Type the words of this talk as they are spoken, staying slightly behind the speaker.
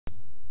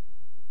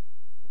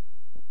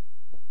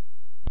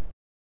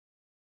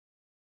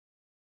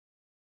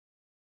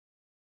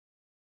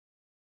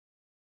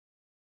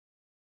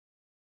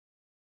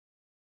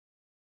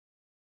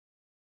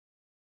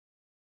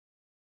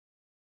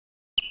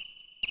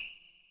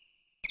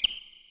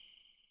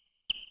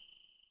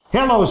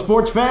Hello,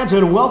 sports fans,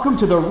 and welcome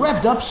to the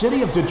revved-up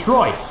city of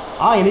Detroit.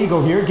 Ian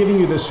Eagle here, giving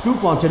you the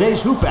scoop on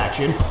today's hoop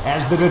action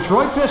as the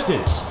Detroit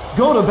Pistons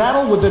go to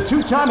battle with the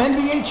two-time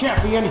NBA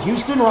champion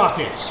Houston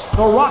Rockets.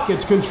 The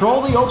Rockets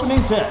control the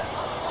opening tip.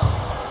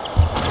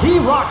 He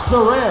rocks the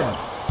rim.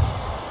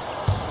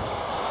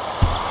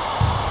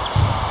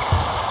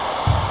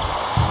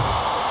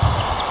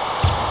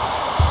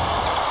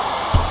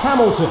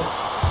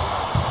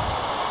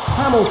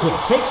 Hamilton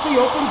takes the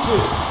open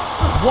two.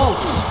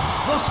 Wallace,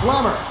 the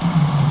slammer.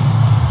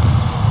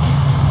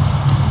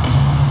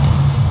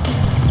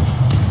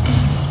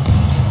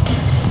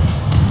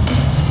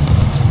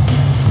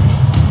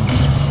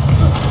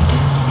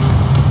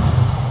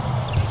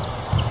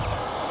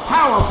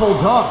 Powerful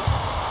dunk.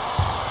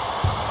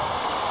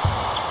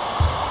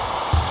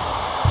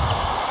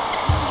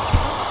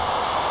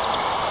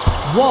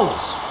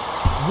 Wallace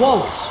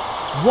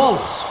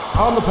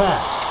on the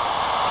pass.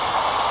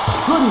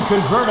 Couldn't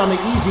convert on the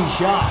easy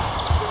shot.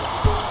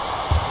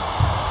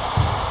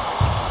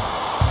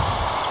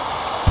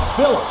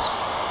 Phillips.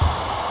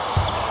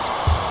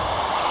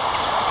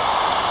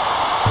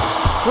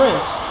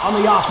 Prince on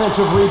the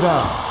offensive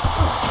rebound.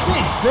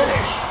 Big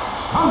finish.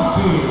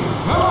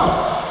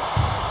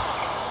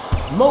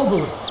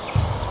 Mobley.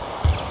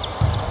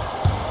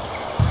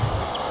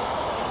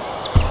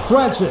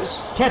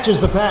 Francis catches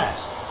the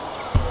pass.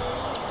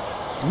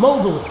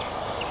 Mobley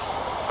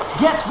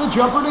gets the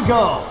jumper to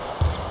go.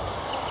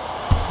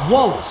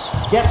 Wallace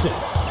gets it.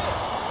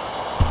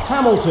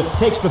 Hamilton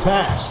takes the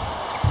pass.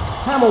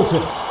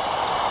 Hamilton.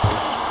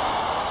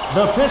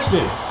 The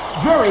Pistons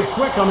very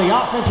quick on the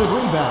offensive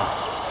rebound.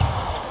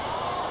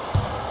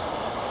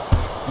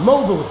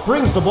 Mobley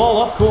brings the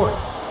ball up court.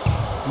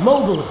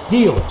 Mobley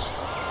deals.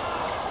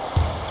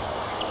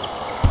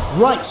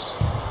 Rice.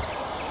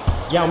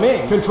 Yao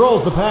Ming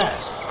controls the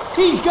pass.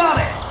 He's got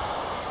it.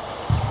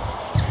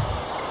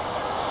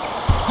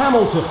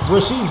 Hamilton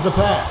receives the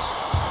pass.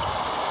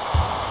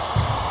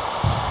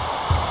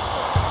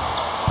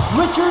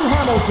 Richard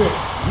Hamilton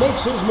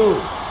makes his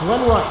move.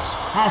 Glenn Rice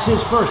has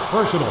his first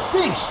personal.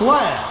 Big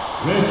slam.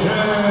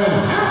 Richard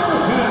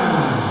Hamilton.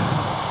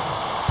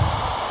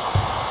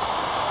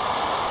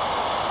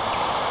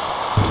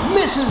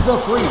 Misses the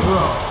free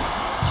throw.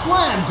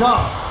 Slam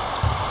dunk.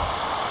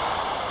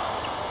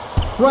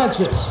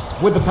 Francis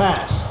with the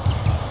pass.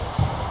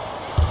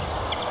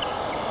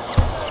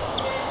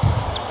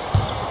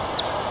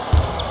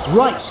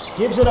 Rice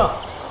gives it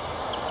up.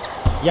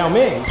 Yao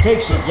Ming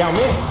takes it. Yao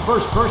Ming,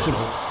 first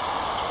personal.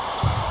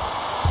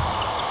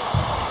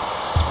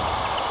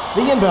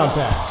 The inbound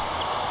pass.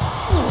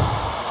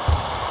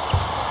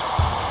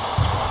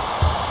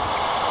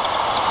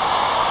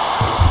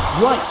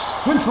 Rice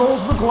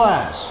controls the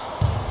glass.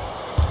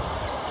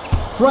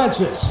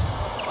 Francis.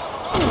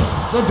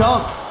 The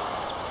dunk.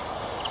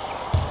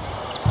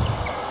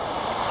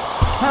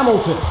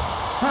 Hamilton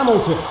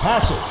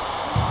passes.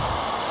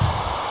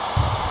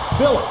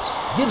 Phillips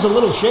gives a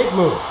little shake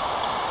move.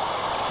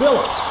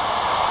 Phillips.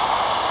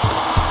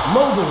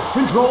 Mobley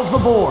controls the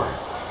board.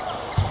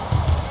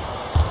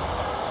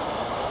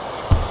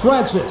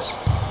 Francis.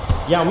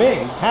 Yao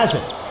Ming has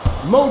it.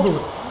 Mobley.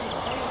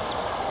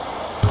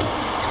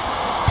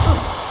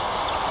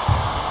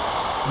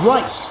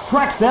 Rice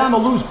tracks down the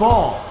loose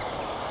ball.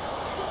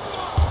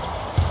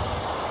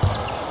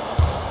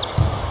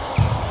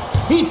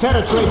 He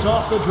penetrates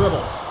off the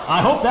dribble.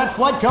 I hope that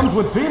flight comes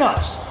with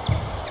peanuts.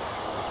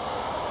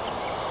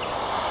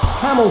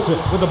 Hamilton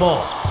with the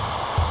ball.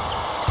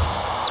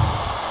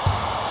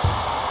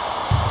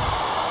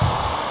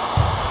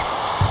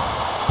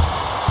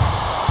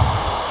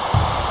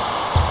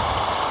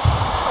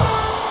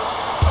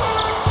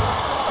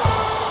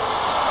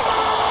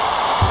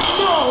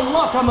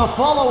 On the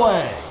fall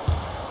away.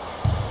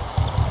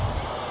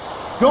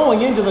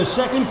 Going into the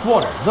second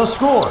quarter, the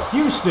score,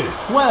 Houston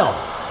 12,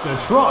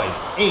 Detroit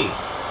 8.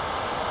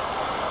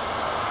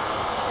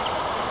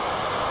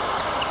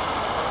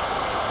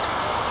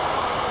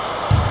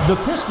 The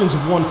Pistons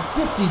have won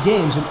 50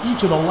 games in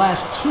each of the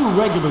last 2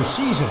 regular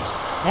seasons,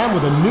 and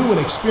with a new and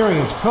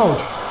experienced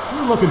coach,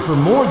 we're looking for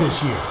more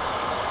this year.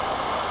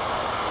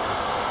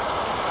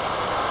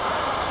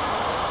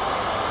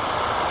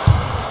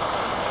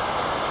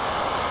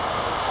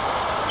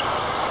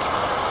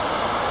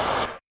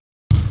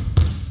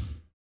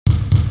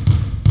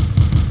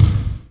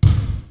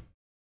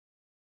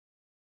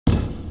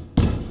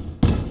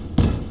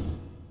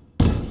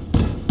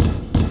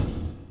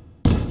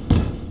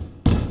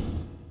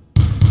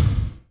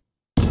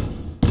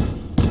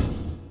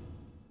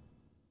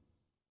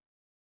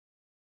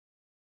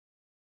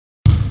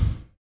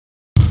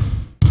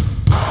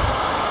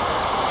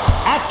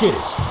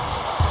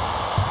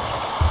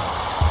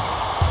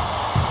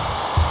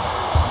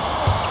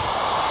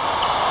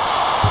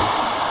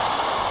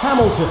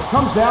 Hamilton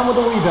comes down with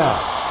a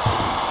rebound.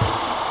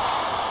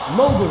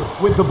 Mobley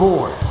with the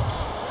board.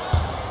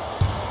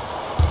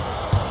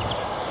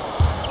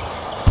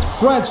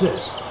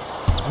 Francis.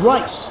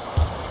 Rice.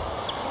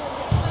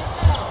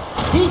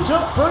 He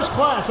took first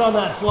class on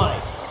that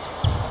flight.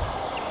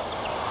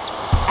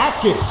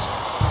 Atkins.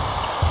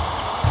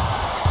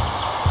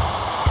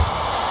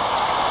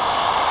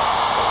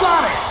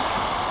 Got it!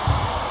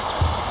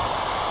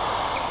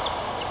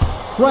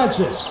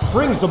 Francis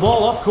brings the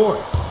ball up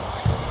court.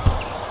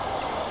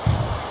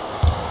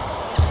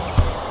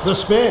 The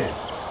spin.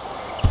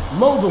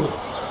 Mobley.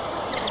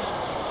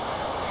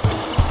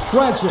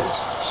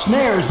 Francis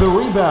snares the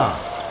rebound.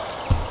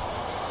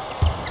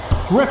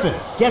 Griffin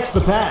gets the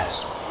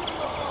pass.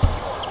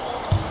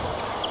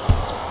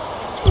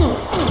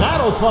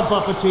 That'll pump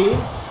up a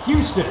team.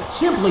 Houston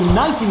simply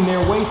knifing their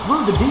way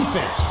through the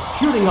defense,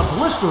 shooting a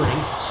blistering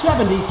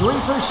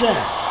 73%.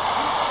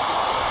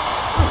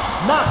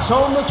 Knocks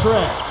home the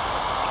tray.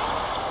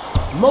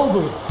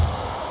 Mobley.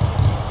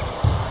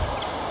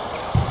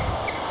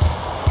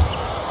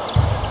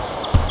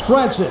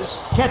 Francis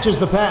catches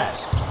the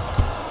pass.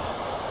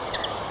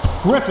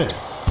 Griffin.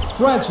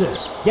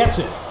 Francis gets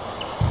it.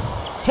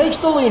 Takes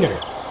the leaner.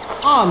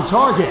 On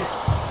target.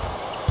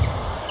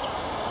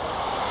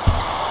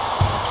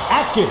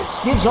 Atkins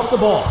gives up the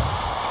ball.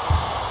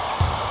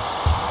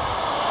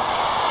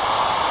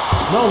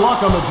 No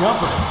luck on the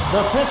jumper.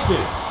 The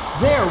Pistons,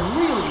 they're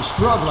really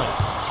struggling.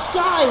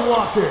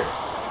 Skywalker.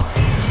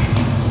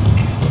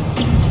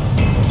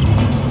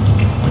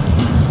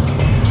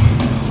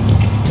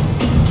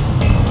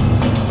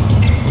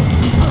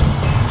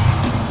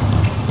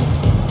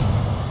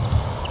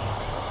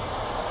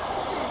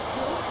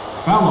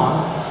 Foul on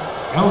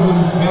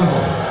Elvin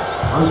Campbell.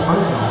 First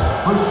personal,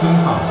 first team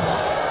foul.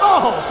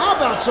 Oh, how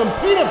about some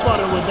peanut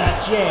butter with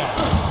that jam?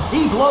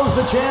 He blows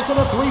the chance at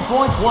a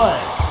three-point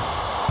play.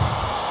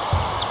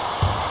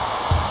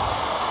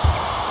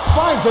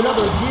 Finds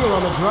another gear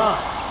on the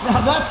drive.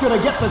 Now that's going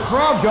to get the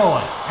crowd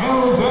going.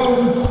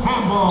 Elvin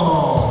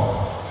Campbell.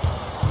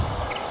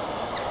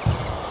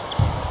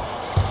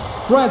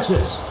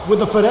 Francis with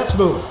the finesse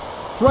move.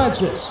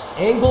 Francis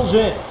angles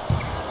in.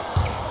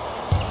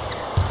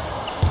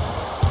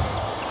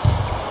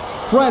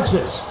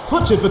 Francis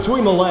puts it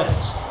between the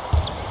legs.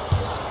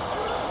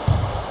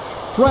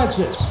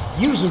 Francis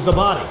uses the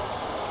body.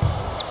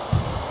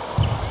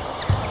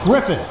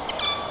 Griffin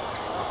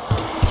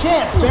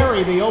can't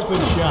bury the open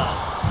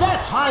shot.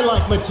 That's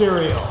highlight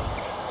material.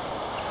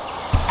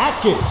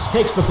 Atkins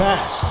takes the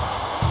pass.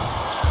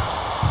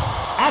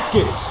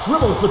 Atkins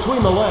dribbles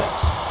between the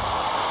legs.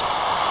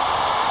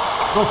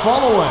 The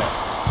follow-away.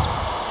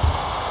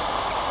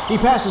 He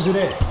passes it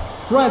in.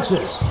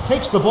 Francis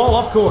takes the ball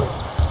up court.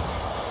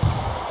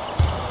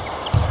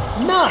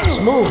 Nice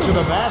move to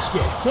the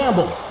basket.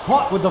 Campbell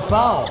caught with the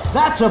foul.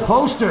 That's a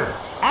poster.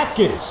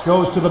 Atkins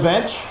goes to the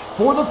bench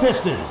for the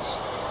Pistons.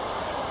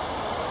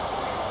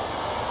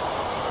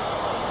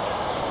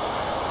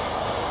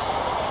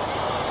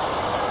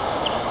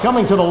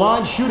 Coming to the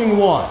line, shooting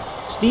one.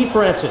 Steve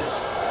Francis.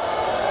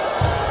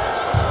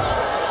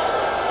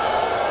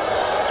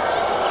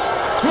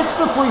 Hits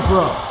the free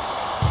throw.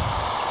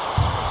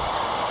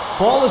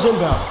 Ball is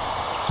inbound.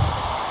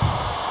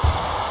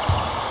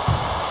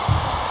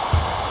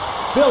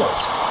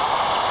 Phillips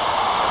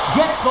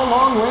gets the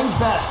long-range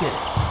basket.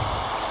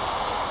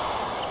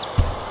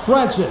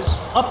 Francis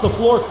up the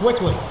floor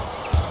quickly.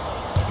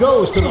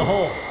 Goes to the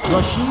hole.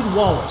 Rasheed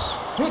Wallace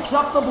picks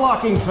up the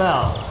blocking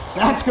foul.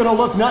 That's going to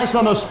look nice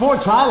on the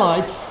sports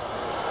highlights.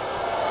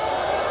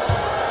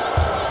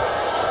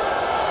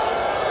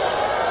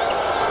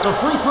 The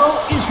free throw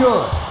is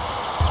good.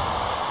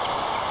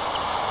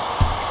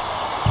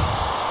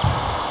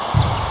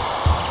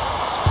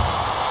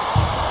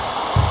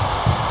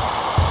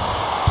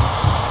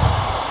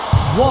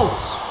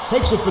 Wallace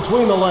takes it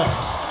between the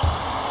legs.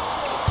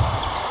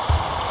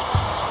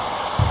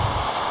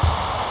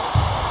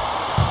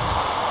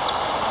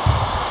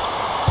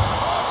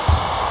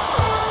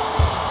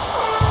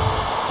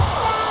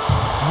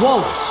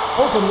 Wallace,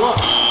 open look,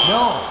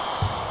 no.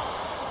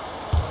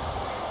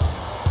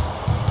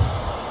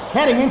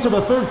 Heading into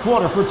the third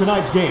quarter for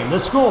tonight's game, the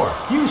score,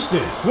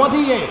 Houston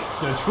 28,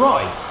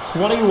 Detroit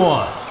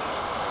 21.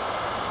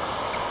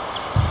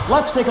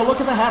 Let's take a look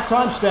at the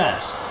halftime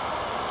stats.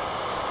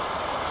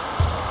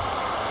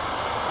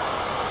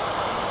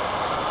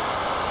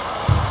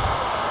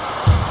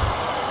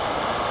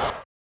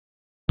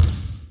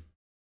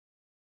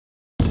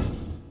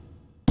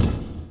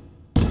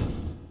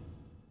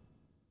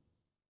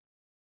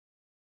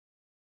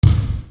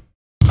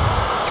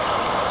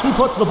 He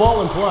puts the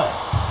ball in play.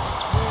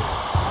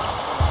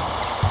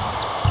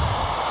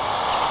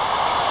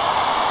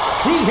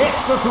 He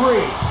hits the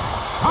three.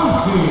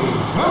 Chauncey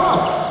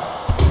Phillips.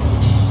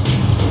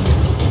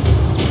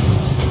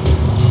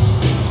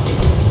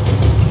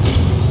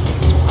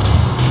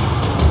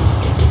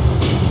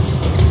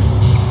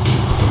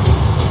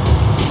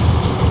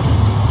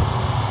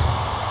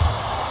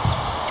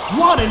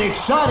 What an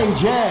exciting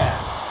jab.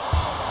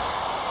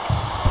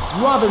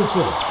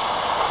 Robinson,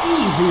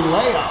 easy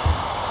layup.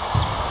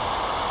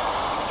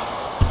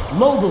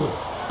 Mobley.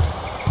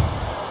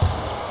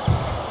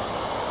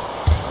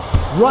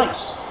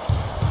 Rice.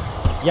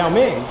 Yao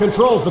Ming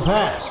controls the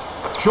pass.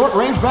 Short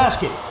range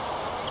basket.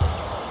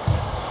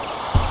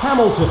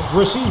 Hamilton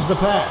receives the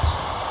pass.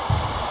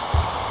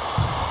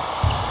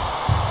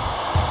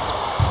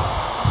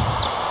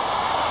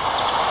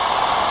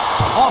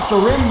 Off the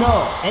rim,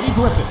 no. Eddie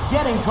Griffin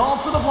getting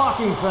called for the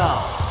blocking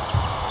foul.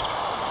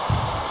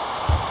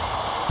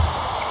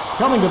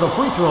 Coming to the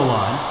free throw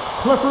line,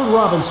 Clifford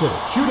Robinson,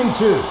 shooting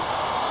 2.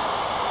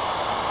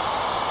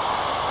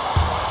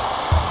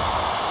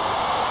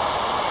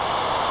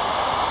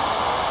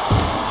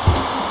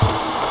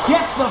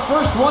 Gets the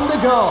first one to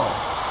go.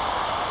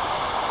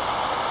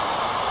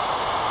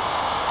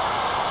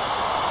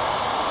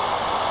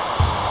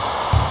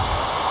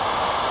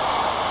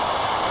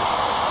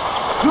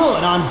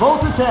 Good on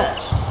both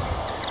attempts.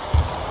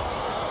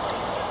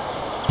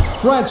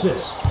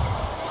 Francis.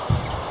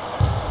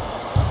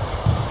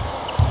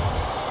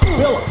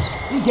 Phillips.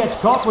 He gets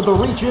caught with the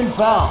reach-in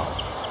foul.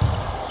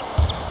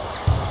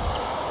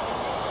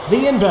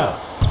 The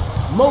inbound.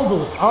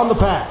 Mobley on the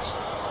pass.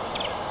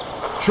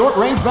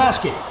 Short-range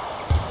basket.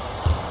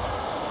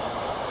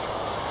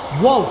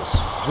 Wallace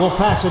will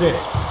pass it in.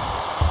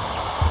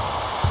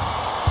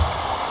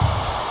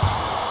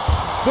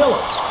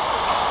 Phillips.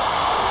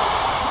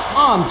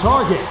 On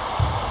target.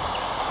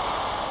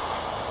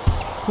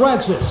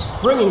 Francis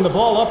bringing the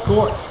ball up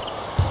court.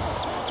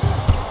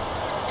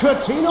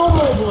 Coutinho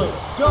Mobley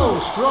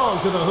goes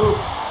strong to the hoop.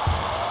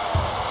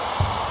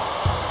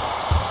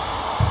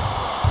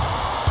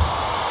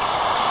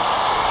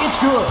 It's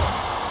good.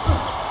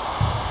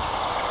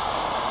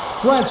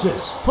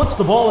 Francis puts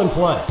the ball in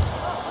play.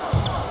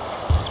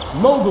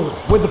 Mobley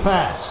with the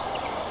pass.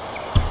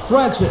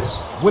 Francis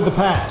with the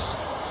pass.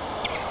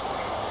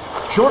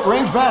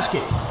 Short-range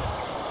basket.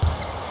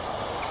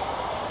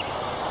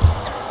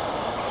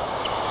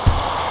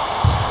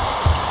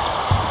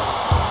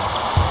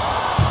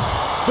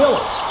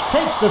 Phillips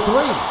takes the 3.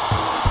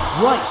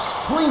 Rice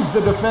cleans the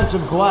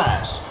defensive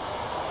glass.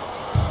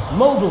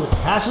 Mobley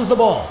passes the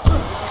ball.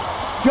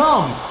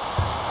 Gum.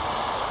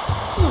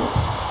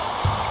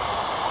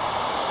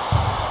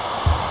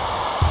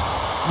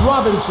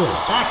 Robinson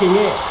backing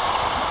in.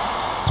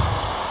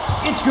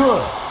 It's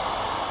good.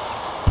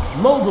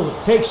 Mobley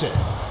takes it.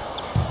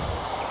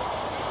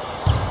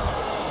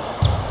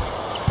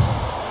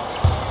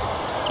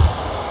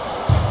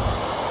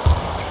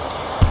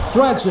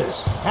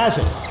 Francis has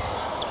it.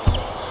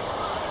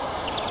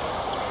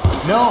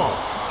 No.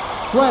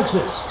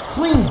 Francis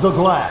cleans the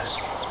glass.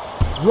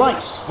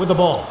 Rice with the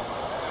ball.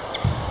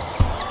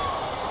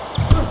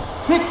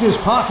 Picked his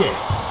pocket.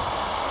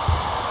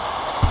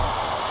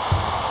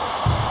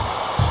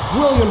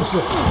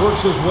 Williamson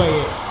works his way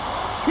in.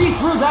 He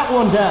threw that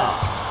one down.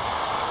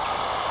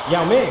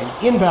 Yao Ming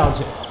inbounds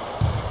it.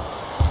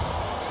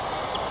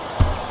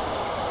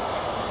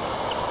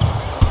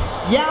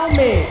 Yao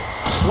Ming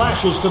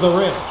slashes to the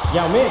rim.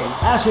 Yao Ming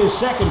has his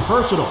second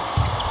personal.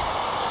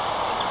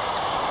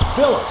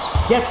 Phillips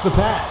gets the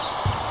pass.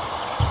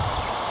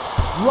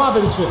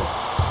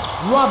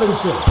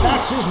 Robinson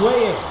backs his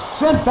way in.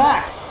 Sent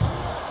back.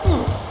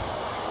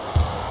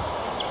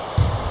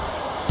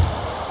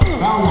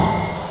 Foul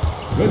line.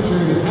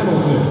 Richard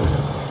Hamilton.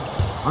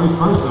 First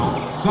personal,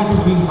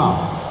 second team foul.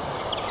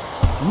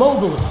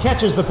 Mobley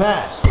catches the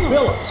pass.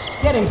 Phillips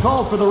getting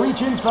called for the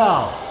reach-in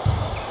foul.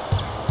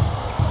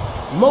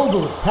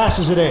 Mobley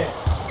passes it in.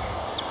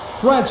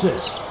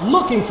 Francis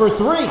looking for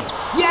 3.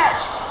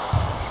 Yes!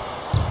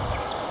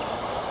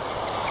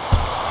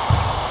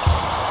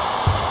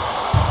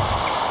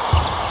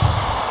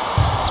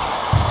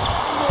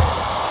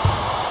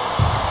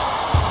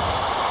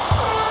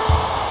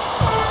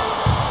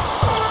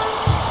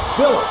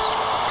 Phillips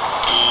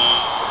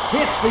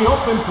hits the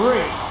open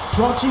 3.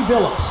 Chauncey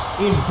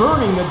Billups is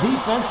burning the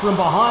defense from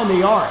behind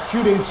the arc,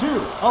 shooting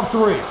 2 of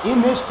 3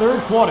 in this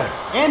third quarter.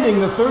 Ending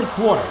the third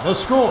quarter, the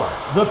score,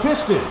 the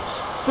Pistons,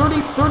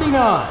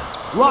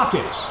 30-39.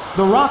 Rockets.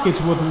 The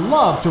Rockets would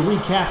love to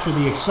recapture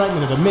the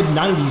excitement of the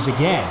mid-90s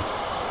again.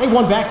 They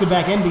won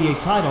back-to-back NBA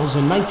titles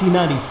in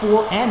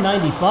 1994 and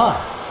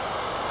 95.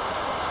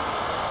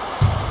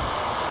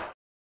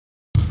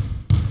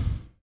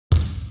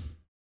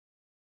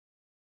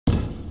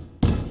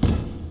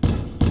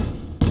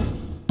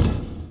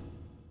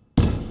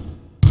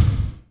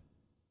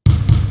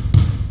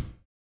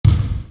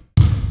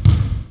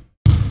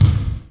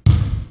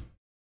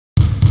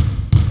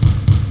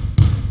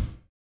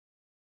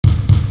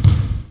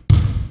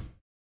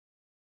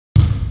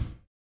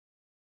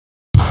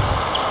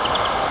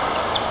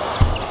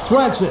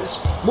 Francis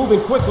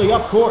moving quickly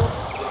up court.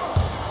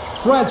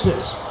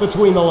 Francis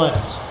between the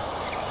legs.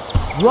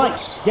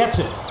 Rice gets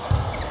it.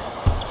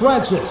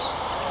 Francis.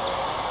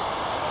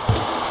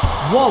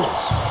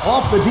 Wallace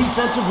off the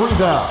defensive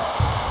rebound.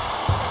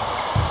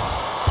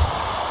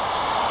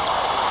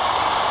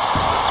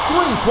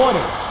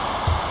 3-pointer.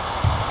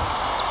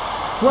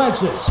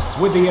 Francis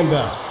with the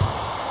inbound.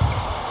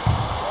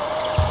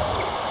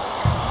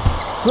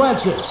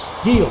 Francis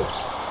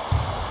deals.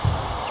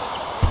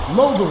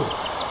 Mobley.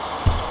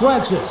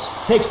 Francis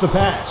takes the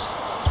pass.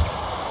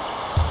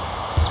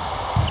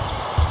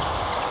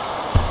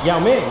 Yao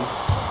Ming.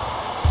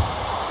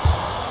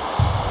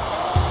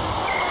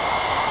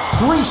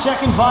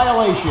 3-second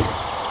violation.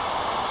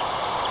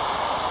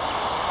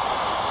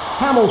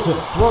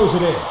 Hamilton throws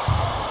it in.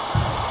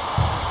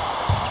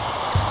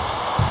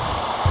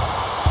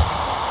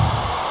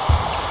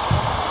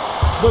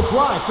 The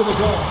drive to the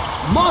goal.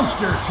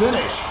 Monster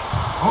finish.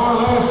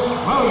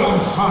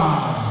 Williamson.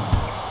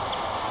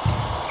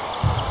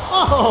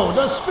 Oh,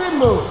 the spin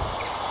move.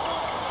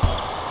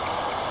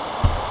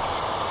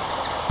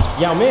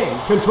 Yao Ming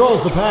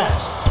controls the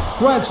pass.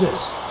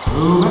 Francis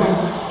 2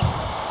 minutes.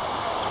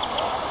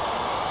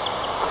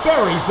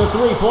 buries the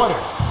three-pointer.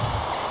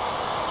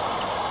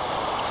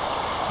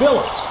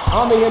 Phillips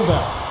on the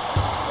inbound.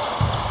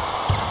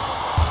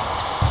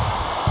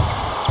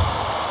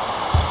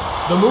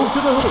 The move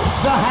to the hoop.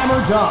 The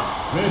hammer dunk.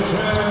 Richard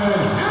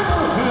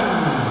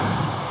Hamilton.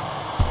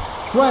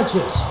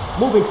 Francis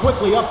moving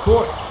quickly up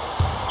court.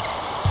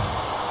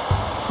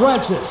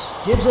 Francis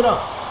gives it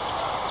up.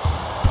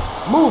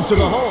 Move to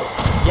the hole.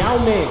 Yao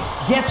Ming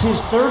gets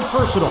his third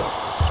personal.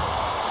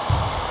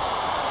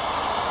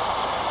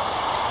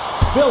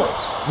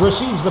 Phillips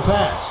receives the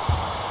pass.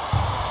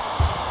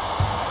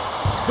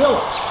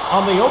 Phillips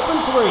on the open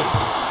three.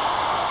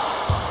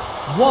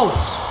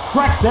 Wallace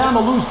tracks down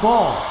the loose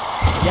ball.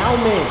 Yao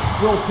Ming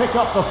will pick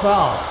up the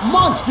foul.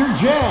 Monster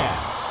jam.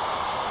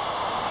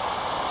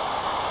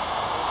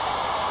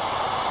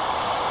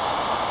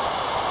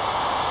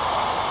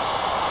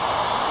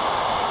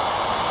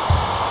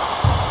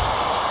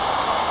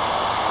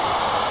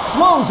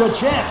 Blows a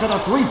chance at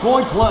a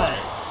three-point play.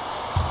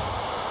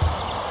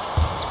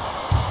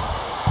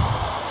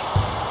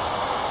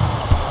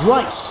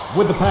 Rice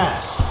with the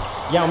pass.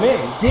 Yao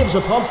Ming gives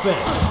a pump fake.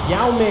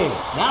 Yao Ming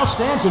now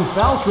stands in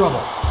foul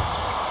trouble.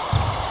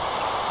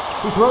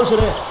 He throws it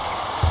in.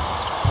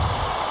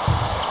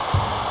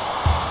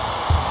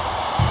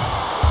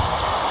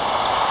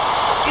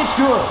 It's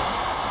good.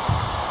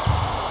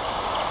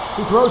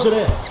 He throws it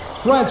in.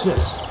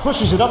 Francis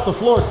pushes it up the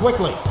floor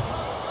quickly.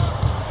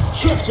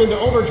 Shifts into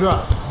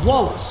overdrive.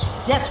 Wallace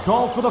gets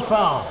called for the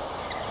foul.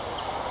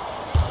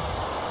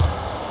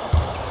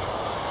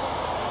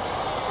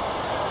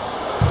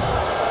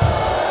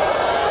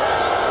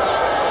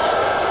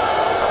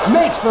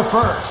 Makes the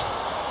first.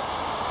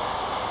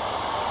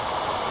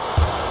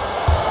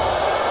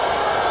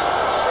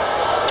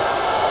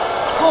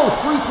 Both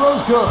free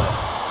throws good.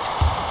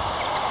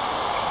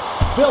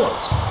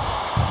 Phillips.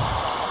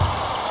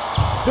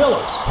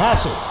 Phillips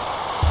passes.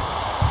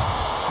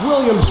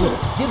 Williamson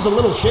gives a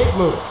little shake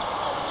move.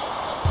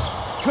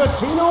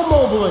 Coutinho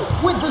Mobley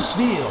with the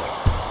steal.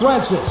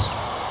 Francis.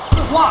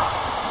 Blocked.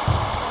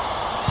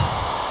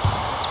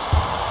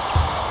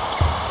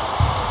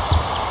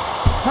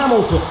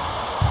 Hamilton.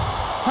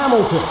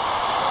 Hamilton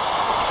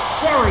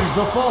buries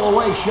the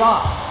fall-away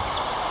shot.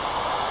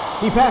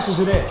 He passes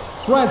it in.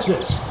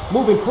 Francis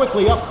moving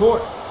quickly up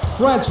court.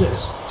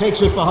 Francis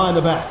takes it behind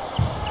the back.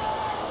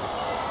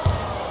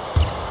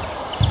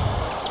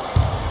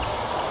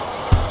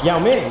 Yao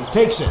Ming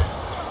takes it.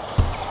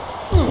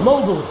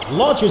 Mobley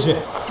launches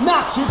it.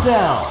 Knocks it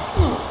down.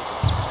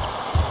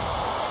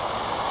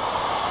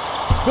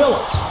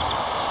 Phillips.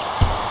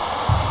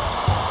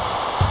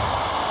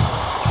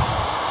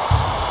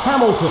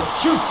 Hamilton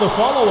shoots the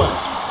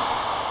follow-in.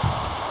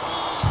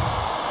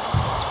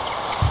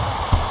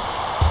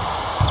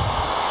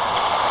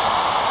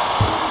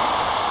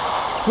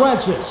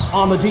 Francis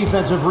on the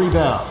defensive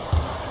rebound.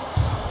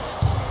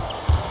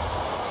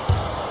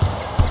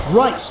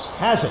 Rice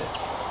has it.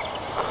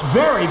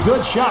 Very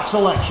good shot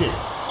selection.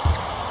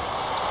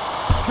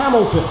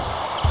 Hamilton.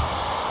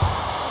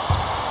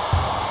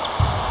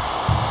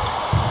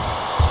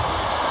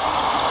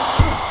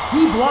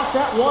 He blocked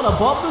that one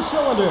above the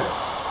cylinder.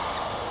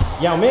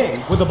 Yao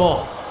Ming with the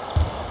ball.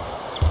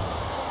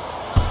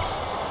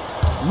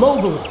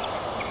 Mobley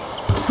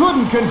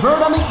couldn't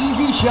convert on the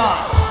easy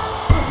shot.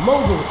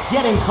 Mobley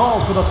getting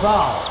called for the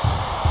foul.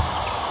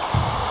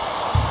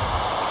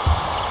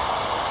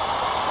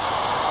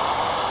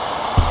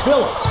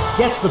 Phillips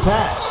gets the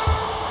pass.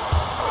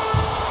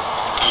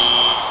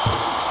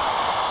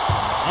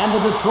 And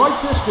the Detroit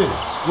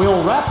Pistons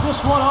will wrap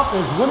this one up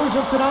as winners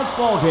of tonight's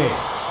ball game.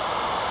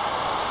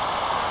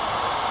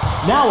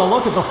 Now a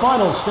look at the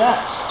final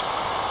stats.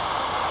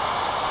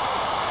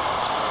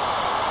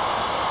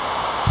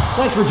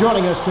 Thanks for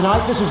joining us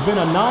tonight. This has been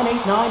a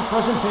 989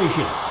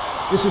 presentation.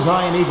 This is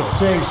Ian Eagle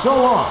saying so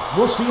long.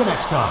 We'll see you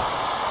next time.